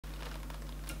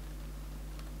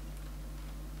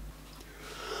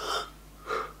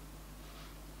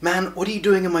Man, what are you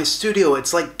doing in my studio?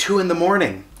 It's like 2 in the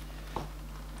morning.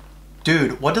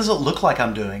 Dude, what does it look like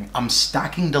I'm doing? I'm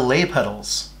stacking delay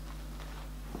pedals.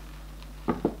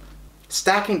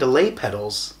 Stacking delay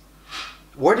pedals?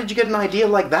 Where did you get an idea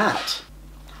like that?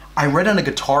 I read on a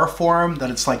guitar forum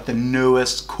that it's like the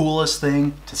newest, coolest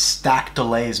thing to stack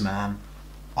delays, man.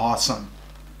 Awesome.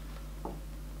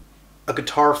 A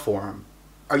guitar forum.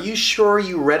 Are you sure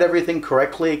you read everything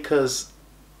correctly? 'Cause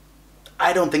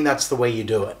I don't think that's the way you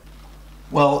do it.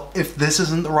 Well, if this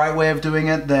isn't the right way of doing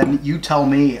it, then you tell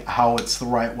me how it's the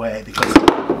right way, because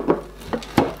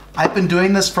I've been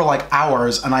doing this for like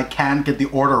hours and I can't get the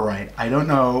order right. I don't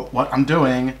know what I'm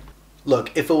doing. Look,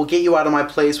 if it will get you out of my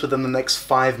place within the next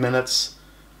 5 minutes,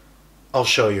 I'll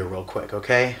show you real quick,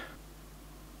 okay?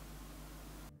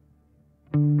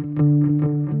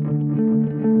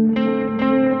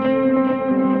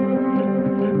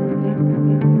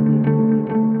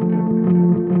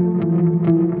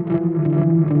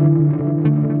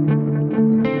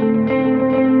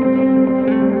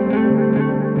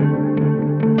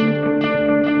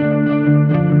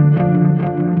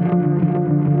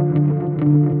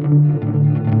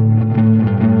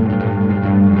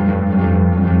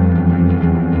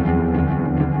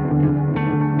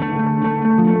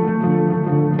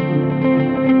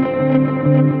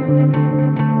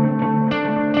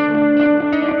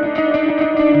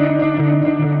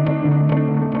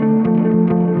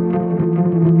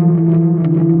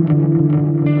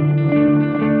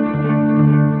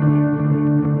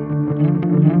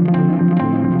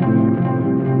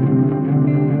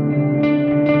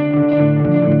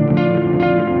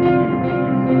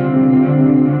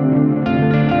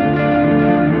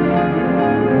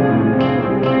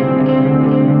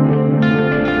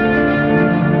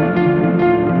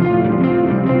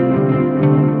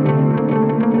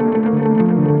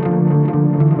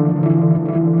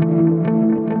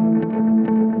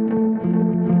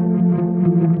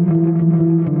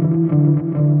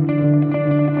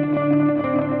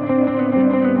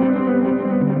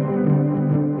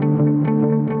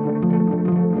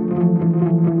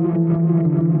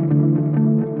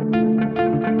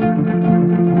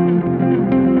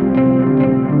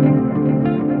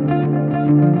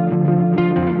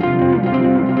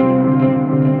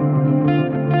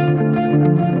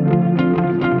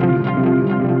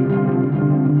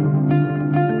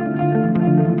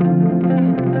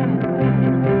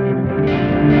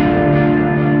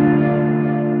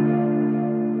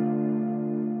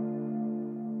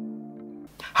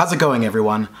 How's it going,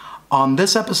 everyone? On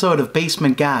this episode of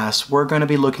Basement Gas, we're going to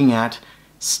be looking at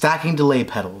stacking delay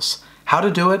pedals, how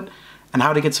to do it, and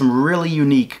how to get some really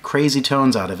unique, crazy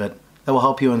tones out of it that will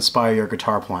help you inspire your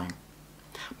guitar playing.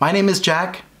 My name is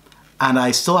Jack, and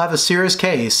I still have a serious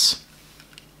case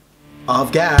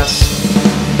of gas.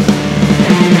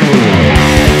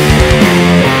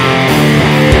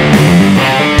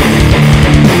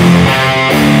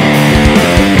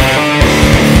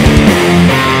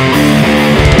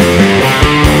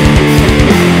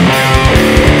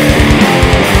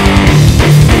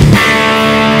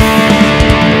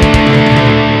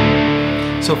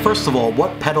 So first of all,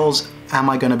 what pedals am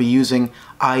I going to be using,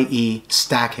 i.e.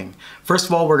 stacking? First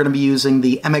of all, we're going to be using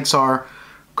the MXR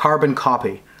carbon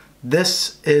copy.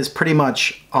 This is pretty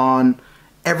much on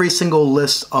every single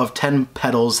list of 10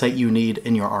 pedals that you need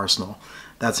in your arsenal.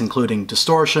 That's including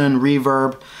distortion,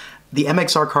 reverb. The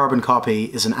MXR carbon copy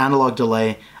is an analog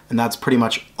delay, and that's pretty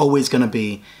much always going to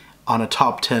be on a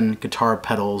top 10 guitar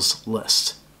pedals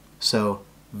list. So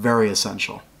very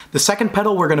essential. The second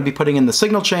pedal we're going to be putting in the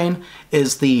signal chain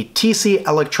is the TC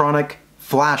Electronic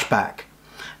Flashback.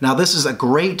 Now this is a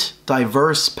great,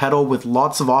 diverse pedal with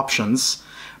lots of options,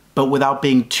 but without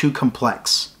being too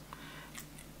complex.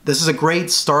 This is a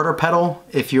great starter pedal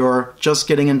if you're just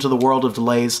getting into the world of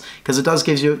delays, because it does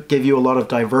give you a lot of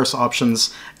diverse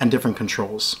options and different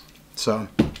controls. So,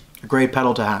 a great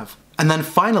pedal to have. And then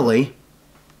finally,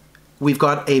 we've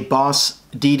got a Boss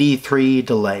DD3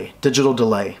 delay, digital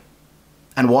delay.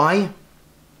 And why?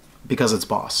 Because it's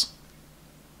Boss.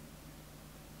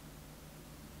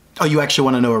 Oh, you actually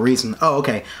want to know a reason? Oh,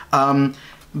 okay.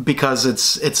 Because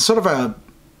it's sort of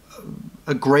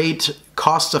a great,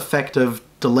 cost-effective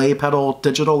delay pedal,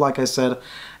 digital, like I said,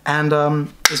 and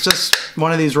it's just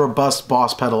one of these robust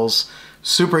Boss pedals,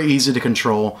 super easy to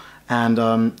control, and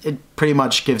it pretty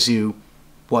much gives you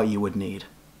what you would need.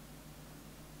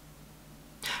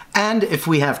 And if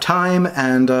we have time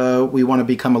and we want to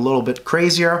become a little bit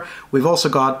crazier, we've also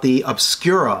got the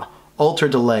Obscura Ultra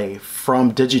Delay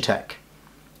from Digitech.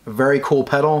 A very cool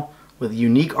pedal with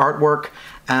unique artwork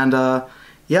and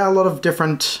yeah, a lot of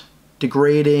different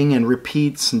degrading and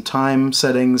repeats and time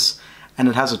settings, and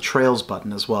it has a trails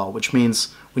button as well, which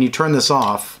means when you turn this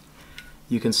off,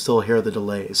 you can still hear the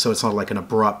delays, so it's not like an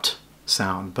abrupt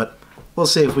sound, but we'll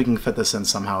see if we can fit this in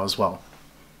somehow as well.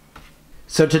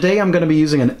 So today I'm going to be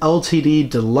using an LTD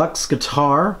deluxe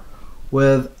guitar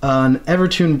with an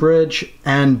Evertune bridge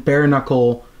and bare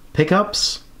knuckle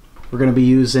pickups. We're going to be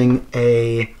using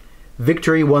a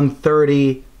Victory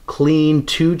 130 Clean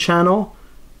 2 channel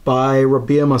by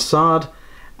Rabia Masad,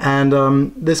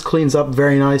 and this cleans up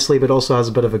very nicely but also has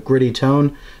a bit of a gritty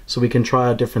tone, so we can try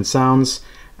out different sounds.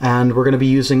 And we're going to be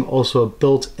using also a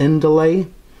built-in delay,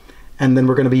 and then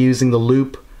we're going to be using the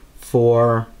loop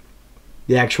for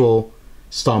the actual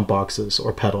stomp boxes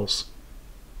or pedals.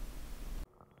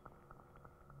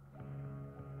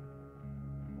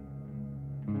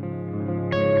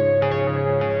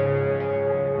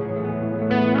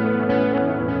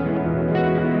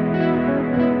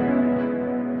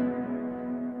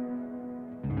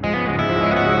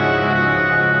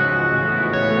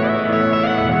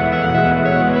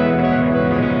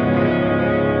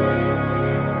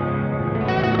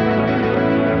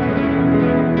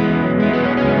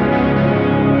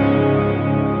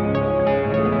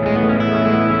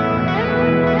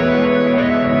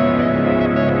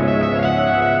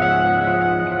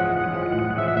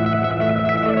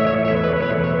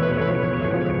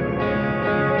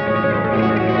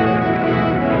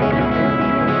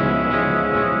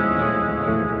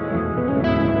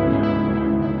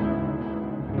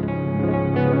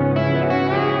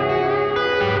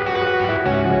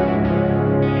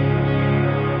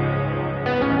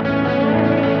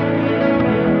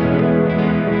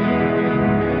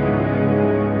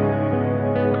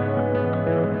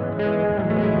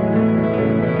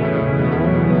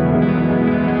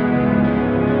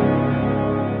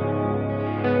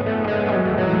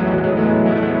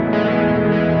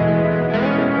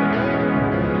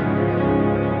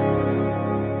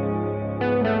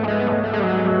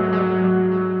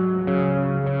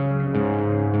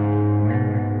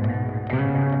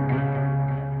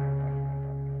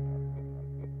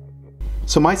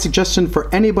 So my suggestion for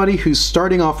anybody who's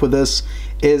starting off with this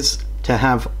is to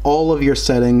have all of your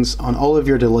settings on all of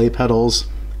your delay pedals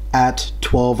at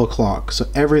 12 o'clock. So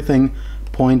everything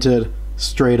pointed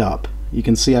straight up. You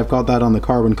can see I've got that on the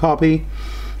carbon copy,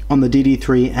 on the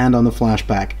DD3, and on the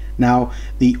flashback. Now,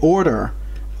 the order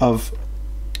of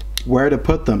where to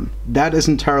put them, that is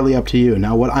entirely up to you.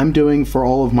 Now, what I'm doing for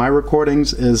all of my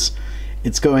recordings is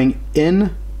it's going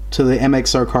in to the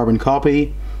MXR carbon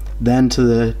copy, then to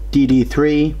the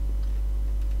DD3,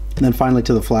 and then finally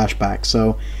to the flashback.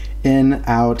 So in,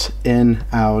 out, in,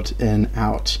 out, in,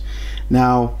 out.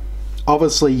 Now,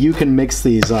 obviously you can mix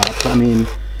these up. I mean,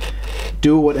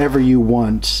 do whatever you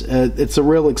want. It's a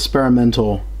real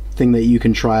experimental thing that you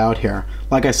can try out here.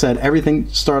 Like I said, everything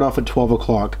start off at 12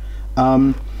 o'clock.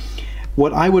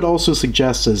 What I would also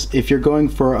suggest is if you're going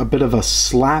for a bit of a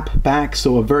slap back,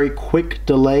 so a very quick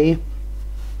delay,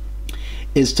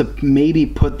 is to maybe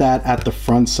put that at the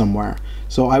front somewhere.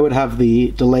 So I would have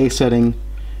the delay setting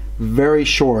very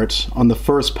short on the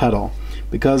first pedal,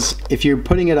 because if you're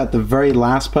putting it at the very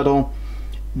last pedal,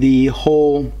 the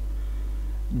whole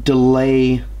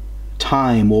delay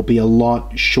time will be a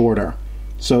lot shorter.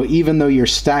 So even though you're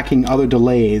stacking other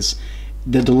delays,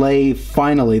 the delay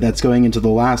finally that's going into the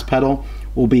last pedal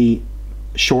will be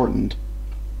shortened.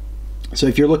 So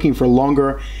if you're looking for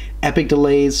longer epic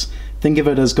delays, think of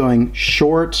it as going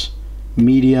short,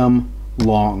 medium,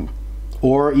 long,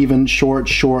 or even short,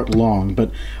 short, long.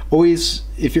 But always,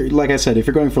 if you're, like I said, if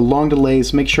you're going for long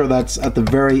delays, make sure that's at the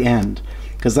very end,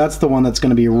 because that's the one that's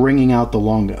going to be ringing out the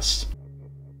longest.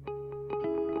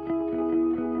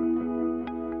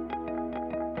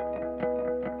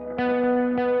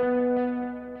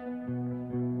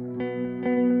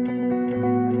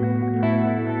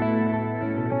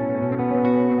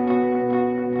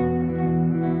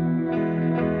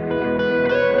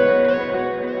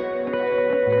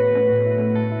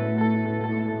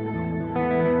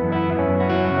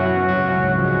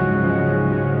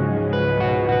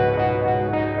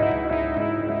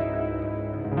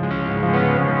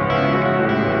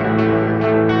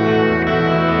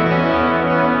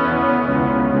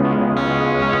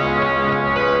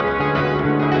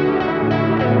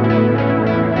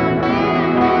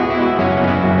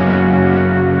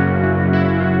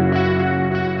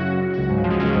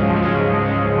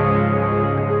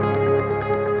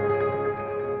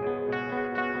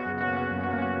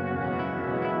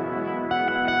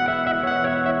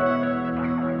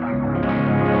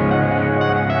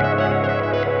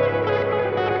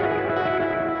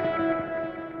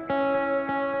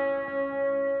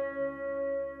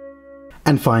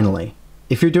 And finally,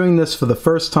 If you're doing this for the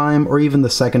first time or even the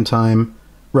second time,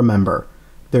 remember,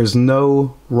 there's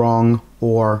no wrong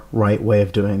or right way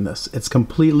of doing this. It's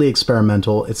completely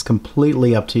experimental. It's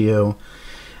completely up to you.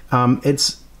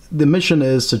 The mission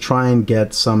is to try and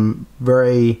get some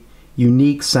very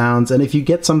unique sounds, and if you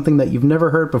get something that you've never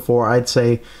heard before, I'd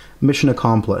say mission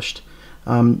accomplished.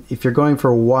 If you're going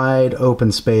for wide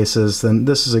open spaces, then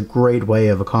this is a great way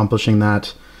of accomplishing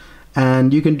that.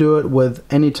 And you can do it with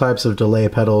any types of delay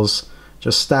pedals.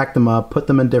 Just stack them up, put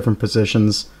them in different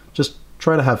positions, just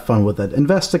try to have fun with it.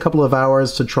 Invest a couple of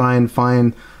hours to try and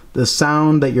find the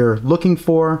sound that you're looking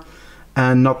for,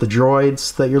 and not the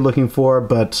droids that you're looking for,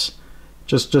 but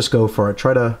just go for it.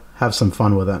 Try to have some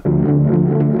fun with it.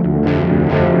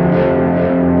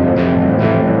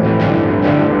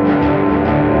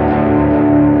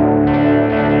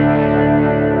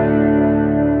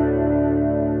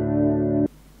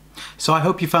 So I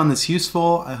hope you found this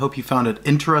useful, I hope you found it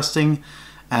interesting,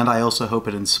 and I also hope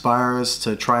it inspires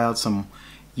to try out some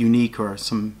unique or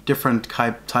some different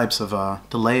types of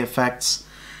delay effects.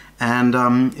 And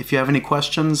if you have any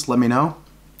questions, let me know.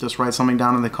 Just write something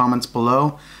down in the comments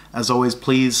below. As always,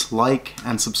 please like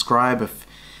and subscribe if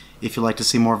you'd like to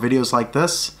see more videos like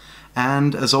this.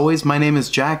 And as always, my name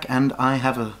is Jack, and I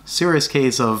have a serious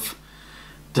case of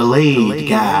delayed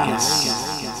gas.